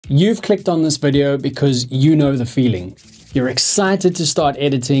You've clicked on this video because you know the feeling. You're excited to start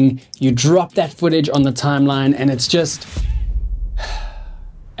editing, you drop that footage on the timeline and it's just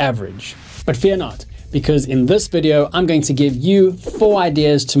average. But fear not, because in this video, I'm going to give you 4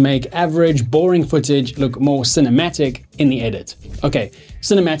 ideas to make average, boring footage look more cinematic in the edit. Okay,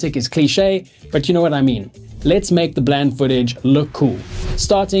 cinematic is cliche, but you know what I mean. Let's make the bland footage look cool.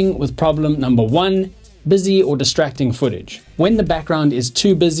 Starting with problem number 1, busy or distracting footage. When the background is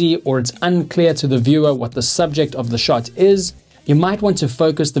too busy or it's unclear to the viewer what the subject of the shot is, you might want to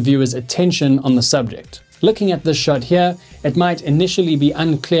focus the viewer's attention on the subject. Looking at this shot here, it might initially be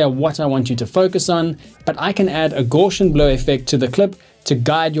unclear what I want you to focus on, but I can add a Gaussian blur effect to the clip to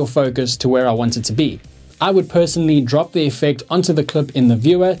guide your focus to where I want it to be. I would personally drop the effect onto the clip in the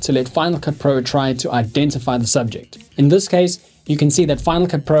viewer to let Final Cut Pro try to identify the subject. In this case, you can see that Final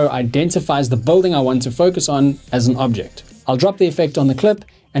Cut Pro identifies the building I want to focus on as an object. I'll drop the effect on the clip,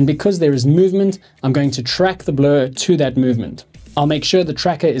 and because there is movement, I'm going to track the blur to that movement. I'll make sure the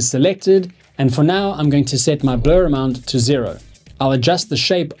tracker is selected, and for now, I'm going to set my blur amount to 0. I'll adjust the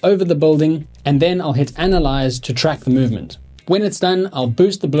shape over the building, and then I'll hit Analyze to track the movement. When it's done, I'll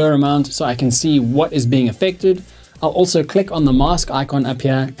boost the blur amount so I can see what is being affected. I'll also click on the mask icon up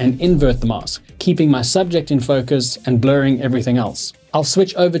here and invert the mask, keeping my subject in focus and blurring everything else. I'll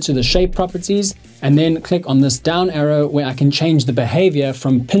switch over to the shape properties and then click on this down arrow where I can change the behavior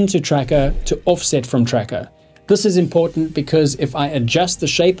from pin to tracker to offset from tracker. This is important because if I adjust the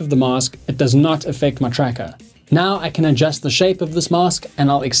shape of the mask, it does not affect my tracker. Now I can adjust the shape of this mask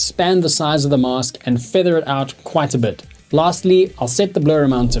and I'll expand the size of the mask and feather it out quite a bit. Lastly, I'll set the blur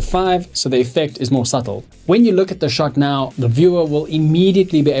amount to 5 so the effect is more subtle. When you look at the shot now, the viewer will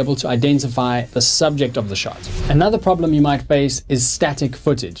immediately be able to identify the subject of the shot. Another problem you might face is static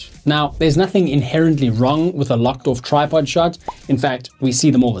footage. Now, there's nothing inherently wrong with a locked off tripod shot. In fact, we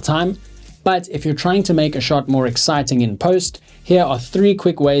see them all the time. But if you're trying to make a shot more exciting in post, here are 3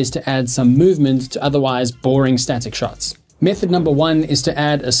 quick ways to add some movement to otherwise boring static shots. Method number 1 is to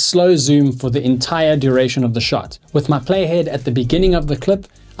add a slow zoom for the entire duration of the shot. With my playhead at the beginning of the clip,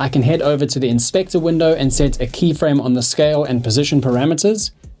 I can head over to the inspector window and set a keyframe on the scale and position parameters.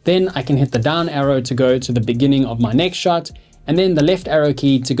 Then I can hit the down arrow to go to the beginning of my next shot, and then the left arrow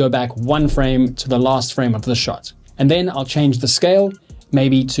key to go back 1 frame to the last frame of the shot. And then I'll change the scale,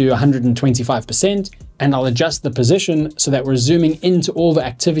 maybe to 125%, and I'll adjust the position so that we're zooming into all the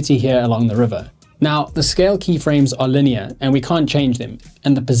activity here along the river. Now, the scale keyframes are linear and we can't change them,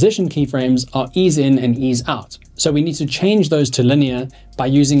 and the position keyframes are ease in and ease out. So we need to change those to linear by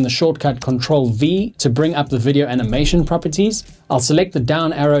using the shortcut Ctrl+V to bring up the video animation properties. I'll select the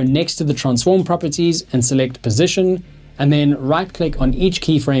down arrow next to the transform properties and select position, and then right click on each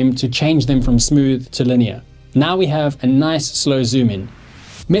keyframe to change them from smooth to linear. Now we have a nice slow zoom in.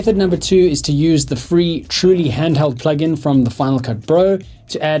 Method number 2 is to use the free Truly handheld plugin from the Final Cut Pro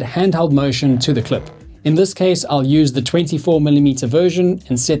to add handheld motion to the clip. In this case, I'll use the 24mm version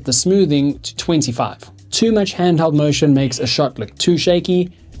and set the smoothing to 25. Too much handheld motion makes a shot look too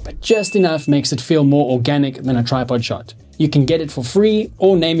shaky, but just enough makes it feel more organic than a tripod shot. You can get it for free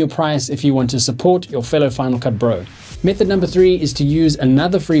or name your price if you want to support your fellow Final Cut Bro. Method number 3 is to use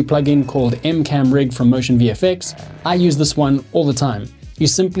another free plugin called MCam Rig from Motion VFX. I use this one all the time. You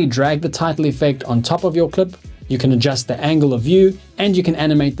simply drag the title effect on top of your clip, you can adjust the angle of view, and you can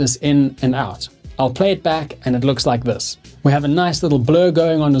animate this in and out. I'll play it back and it looks like this. We have a nice little blur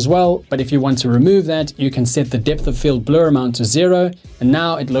going on as well, but if you want to remove that, you can set the depth of field blur amount to 0, and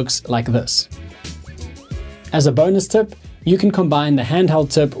now it looks like this. As a bonus tip, you can combine the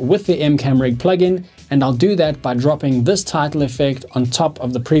handheld tip with the MCam Rig plugin, and I'll do that by dropping this title effect on top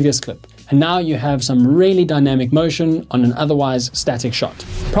of the previous clip. And now you have some really dynamic motion on an otherwise static shot.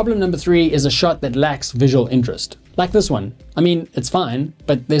 Problem number 3 is a shot that lacks visual interest. Like this one. I mean, it's fine,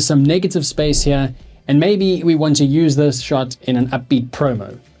 but there's some negative space here, and maybe we want to use this shot in an upbeat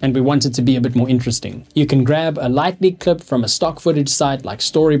promo, and we want it to be a bit more interesting. You can grab a light leak clip from a stock footage site like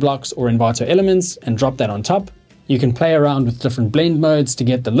Storyblocks or Envato Elements and drop that on top. You can play around with different blend modes to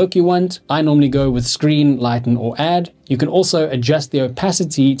get the look you want. I normally go with screen, lighten, or add. You can also adjust the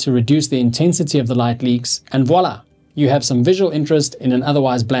opacity to reduce the intensity of the light leaks, and voila, you have some visual interest in an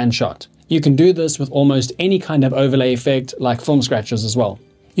otherwise bland shot. You can do this with almost any kind of overlay effect like film scratches as well.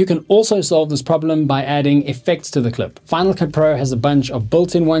 You can also solve this problem by adding effects to the clip. Final Cut Pro has a bunch of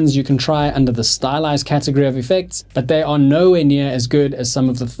built-in ones you can try under the stylized category of effects, but they are nowhere near as good as some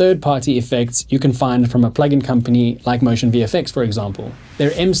of the third-party effects you can find from a plugin company like Motion VFX, for example.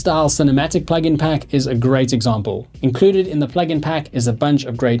 Their M-Style Cinematic plugin pack is a great example. Included in the plugin pack is a bunch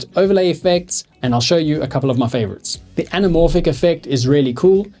of great overlay effects, and I'll show you a couple of my favorites. The anamorphic effect is really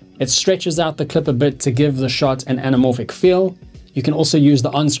cool. It stretches out the clip a bit to give the shot an anamorphic feel. You can also use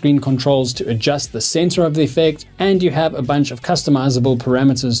the on-screen controls to adjust the center of the effect, and you have a bunch of customizable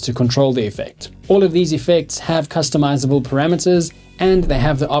parameters to control the effect. All of these effects have customizable parameters, and they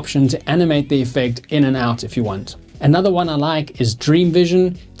have the option to animate the effect in and out if you want. Another one I like is Dream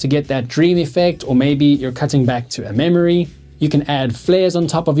Vision to get that dream effect, or maybe you're cutting back to a memory. You can add flares on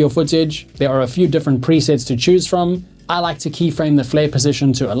top of your footage. There are a few different presets to choose from. I like to keyframe the flare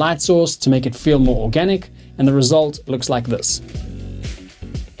position to a light source to make it feel more organic, and the result looks like this.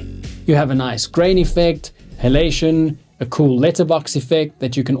 You have a nice grain effect, halation, a cool letterbox effect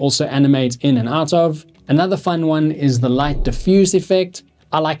that you can also animate in and out of. Another fun one is the light diffuse effect.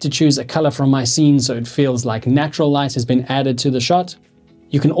 I like to choose a color from my scene so it feels like natural light has been added to the shot.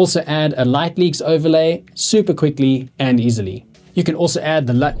 You can also add a light leaks overlay super quickly and easily. You can also add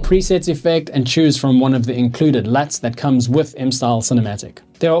the LUT presets effect and choose from one of the included LUTs that comes with M-Style Cinematic.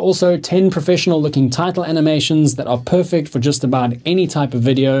 There are also 10 professional looking title animations that are perfect for just about any type of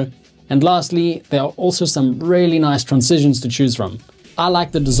video. And lastly, there are also some really nice transitions to choose from. I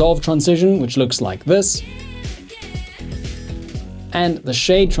like the dissolve transition, which looks like this, and the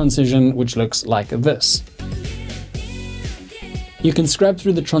shade transition, which looks like this. You can scrub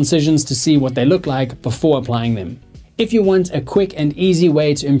through the transitions to see what they look like before applying them. If you want a quick and easy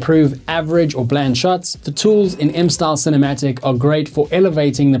way to improve average or bland shots, the tools in M-Style Cinematic are great for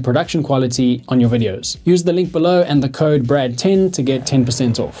elevating the production quality on your videos. Use the link below and the code BRAD10 to get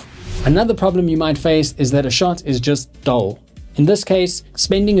 10% off. Another problem you might face is that a shot is just dull. In this case,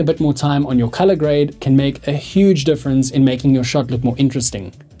 spending a bit more time on your color grade can make a huge difference in making your shot look more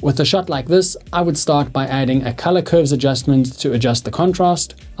interesting. With a shot like this, I would start by adding a color curves adjustment to adjust the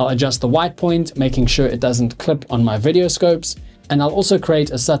contrast. I'll adjust the white point, making sure it doesn't clip on my video scopes. And I'll also create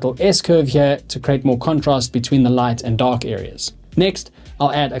a subtle S-curve here to create more contrast between the light and dark areas. Next,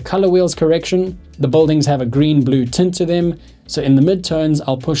 I'll add a color wheels correction. The buildings have a green-blue tint to them, so in the mid-tones,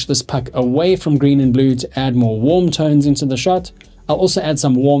 I'll push this puck away from green and blue to add more warm tones into the shot. I'll also add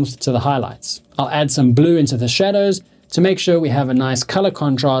some warmth to the highlights. I'll add some blue into the shadows to make sure we have a nice color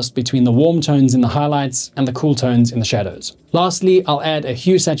contrast between the warm tones in the highlights and the cool tones in the shadows. Lastly, I'll add a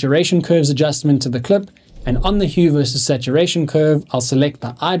hue saturation curves adjustment to the clip, and on the hue versus saturation curve, I'll select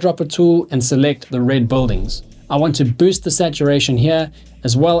the eyedropper tool and select the red buildings. I want to boost the saturation here,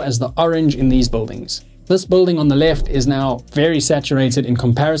 as well as the orange in these buildings. This building on the left is now very saturated in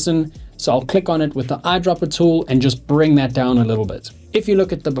comparison, so I'll click on it with the eyedropper tool and just bring that down a little bit. If you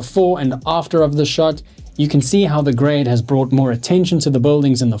look at the before and after of the shot, you can see how the grade has brought more attention to the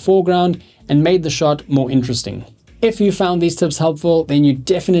buildings in the foreground and made the shot more interesting. If you found these tips helpful, then you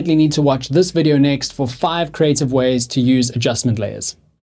definitely need to watch this video next for 5 creative ways to use adjustment layers.